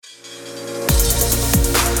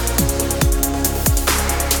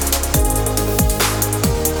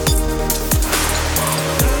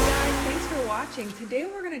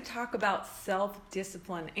talk about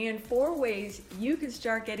self-discipline and 4 ways you can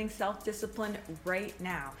start getting self-discipline right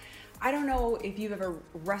now. I don't know if you've ever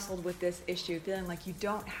wrestled with this issue, feeling like you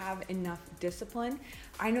don't have enough discipline.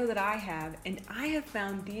 I know that I have, and I have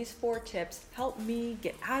found these 4 tips help me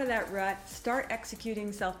get out of that rut, start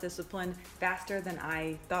executing self-discipline faster than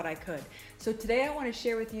I thought I could. So today I want to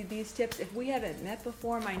share with you these tips. If we haven't met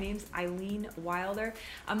before, my name's Eileen Wilder.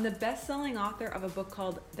 I'm the best-selling author of a book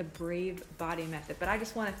called The Brave Body Method, but I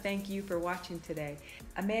just want to thank you for watching today.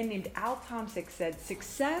 A man named Al Tomsic said,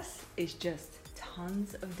 "Success is just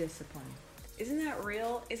tons of discipline." Isn't that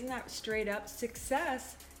real? Isn't that straight up?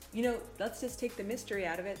 Success, let's just take the mystery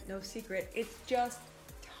out of it. No secret. It's just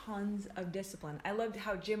tons of discipline. I loved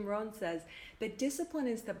how Jim Rohn says that discipline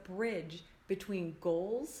is the bridge between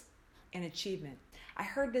goals and achievement. I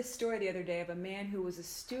heard this story the other day of a man who was a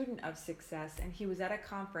student of success, and he was at a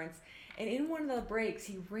conference, and in one of the breaks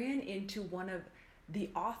he ran into one of the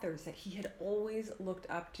authors that he had always looked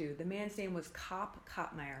up to. The man's name was Kopp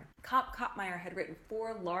Koppmeyer. Kopp Koppmeyer had written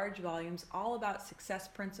 4 large volumes all about success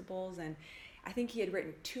principles, and I think he had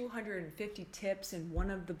written 250 tips in one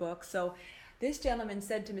of the books. So this gentleman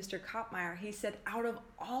said to Mr. Koppmeyer, he said, "Out of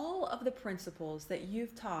all of the principles that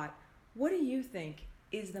you've taught, what do you think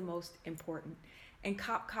is the most important?" And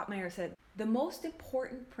Kopp Koppmeyer said, "The most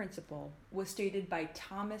important principle was stated by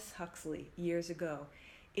Thomas Huxley years ago.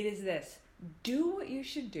 It is this: do what you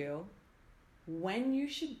should do, when you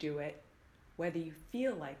should do it, whether you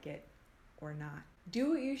feel like it or not."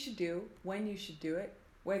 Do what you should do, when you should do it,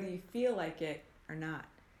 whether you feel like it or not.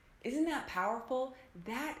 Isn't that powerful?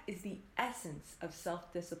 That is the essence of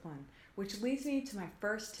self-discipline, which leads me to my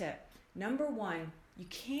first tip. Number 1, you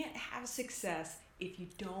can't have success if you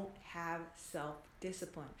don't have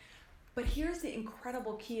self-discipline. But here's the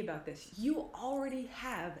incredible key about this. You already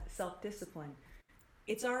have self-discipline.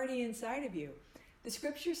 It's already inside of you. The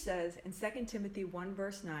scripture says in 2 Timothy 1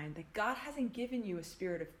 verse 9 that God hasn't given you a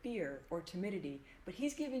spirit of fear or timidity, but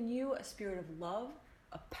He's given you a spirit of love,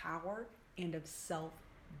 of power, and of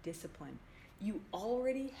self-discipline. You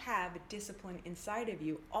already have discipline inside of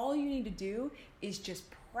you. All you need to do is just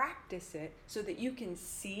practice it so that you can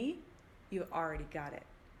see you already got it.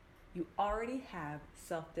 You already have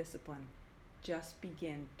self-discipline. Just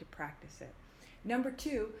begin to practice it. Number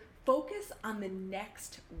 2, focus on the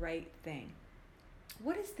next right thing.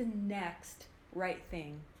 What is the next right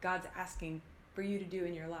thing God's asking for you to do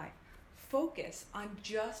in your life? Focus on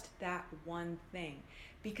just that one thing,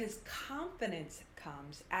 because confidence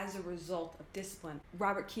comes as a result of discipline.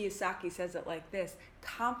 Robert Kiyosaki says it like this: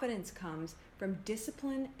 confidence comes from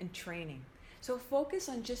discipline and training. So focus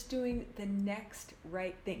on just doing the next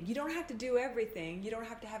right thing. You don't have to do everything. You don't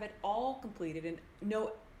have to have it all completed and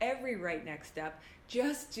know every right next step.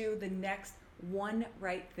 Just do the next one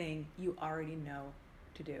right thing you already know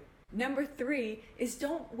to do. Number 3 is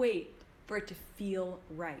don't wait for it to feel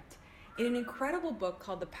right. In an incredible book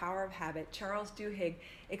called The Power of Habit, Charles Duhigg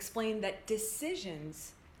explained that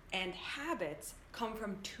decisions and habits come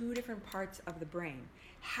from 2 different parts of the brain.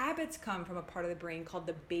 Habits come from a part of the brain called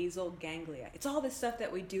the basal ganglia. It's all the stuff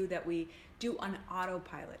that we do on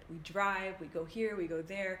autopilot. We drive, we go here, we go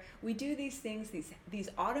there. We do these things, these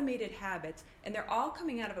automated habits, and they're all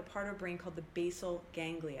coming out of a part of the brain called the basal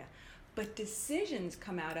ganglia. But decisions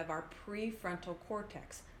come out of our prefrontal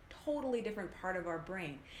cortex, totally different part of our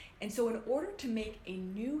brain. And so in order to make a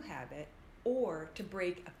new habit or to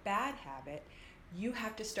break a bad habit, you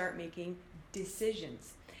have to start making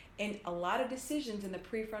decisions. And a lot of decisions in the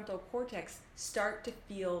prefrontal cortex start to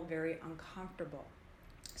feel very uncomfortable.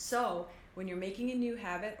 So when you're making a new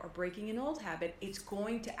habit or breaking an old habit, it's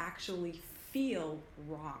going to actually feel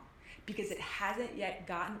wrong because it hasn't yet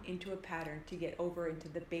gotten into a pattern to get over into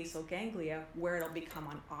the basal ganglia where it'll become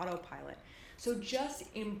on autopilot. So just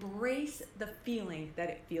embrace the feeling that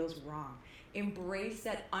it feels wrong. Embrace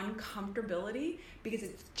that uncomfortability, because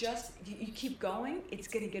it's just, you keep going, it's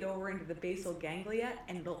going to get over into the basal ganglia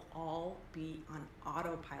and it'll all be on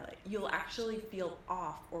autopilot. You'll actually feel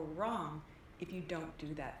off or wrong if you don't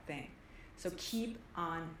do that thing. So keep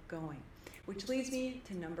on going. Which leads me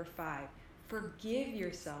to number 5. Forgive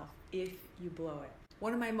yourself if you blow it.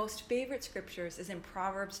 One of my most favorite scriptures is in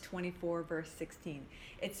Proverbs 24 verse 16.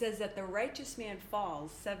 It says that the righteous man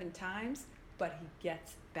falls 7 times, but he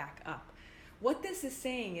gets back up. What this is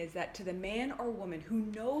saying is that to the man or woman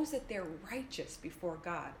who knows that they're righteous before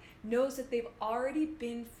God, knows that they've already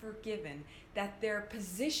been forgiven, that their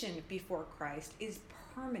position before Christ is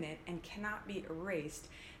permanent and cannot be erased,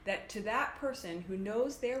 that to that person who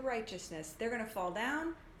knows their righteousness, they're going to fall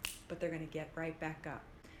down, but they're going to get right back up.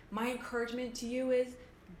 My encouragement to you is,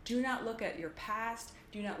 do not look at your past.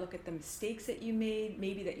 Do not look at the mistakes that you made,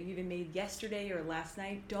 maybe that you even made yesterday or last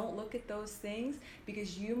night. Don't look at those things,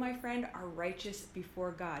 because you, my friend, are righteous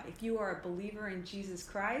before God. If you are a believer in Jesus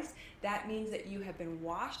Christ, that means that you have been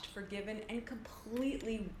washed, forgiven, and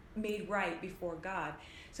completely made right before God.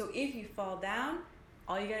 So if you fall down,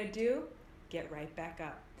 all you got to do, get right back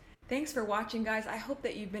up. Thanks for watching, guys. I hope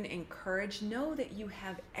that you've been encouraged. Know that you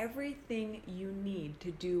have everything you need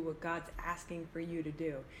to do what God's asking for you to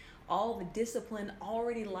do. All the discipline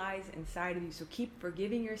already lies inside of you. So keep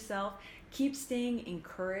forgiving yourself, keep staying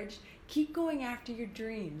encouraged, keep going after your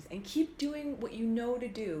dreams, and keep doing what you know to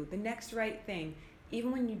do, the next right thing,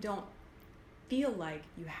 even when you don't feel like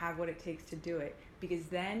you have what it takes to do it, because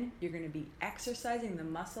then you're going to be exercising the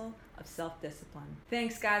muscle of self-discipline.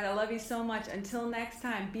 Thanks, guys. I love you so much. Until next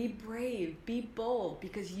time, be brave, be bold,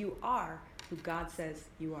 because you are who God says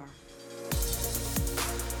you are.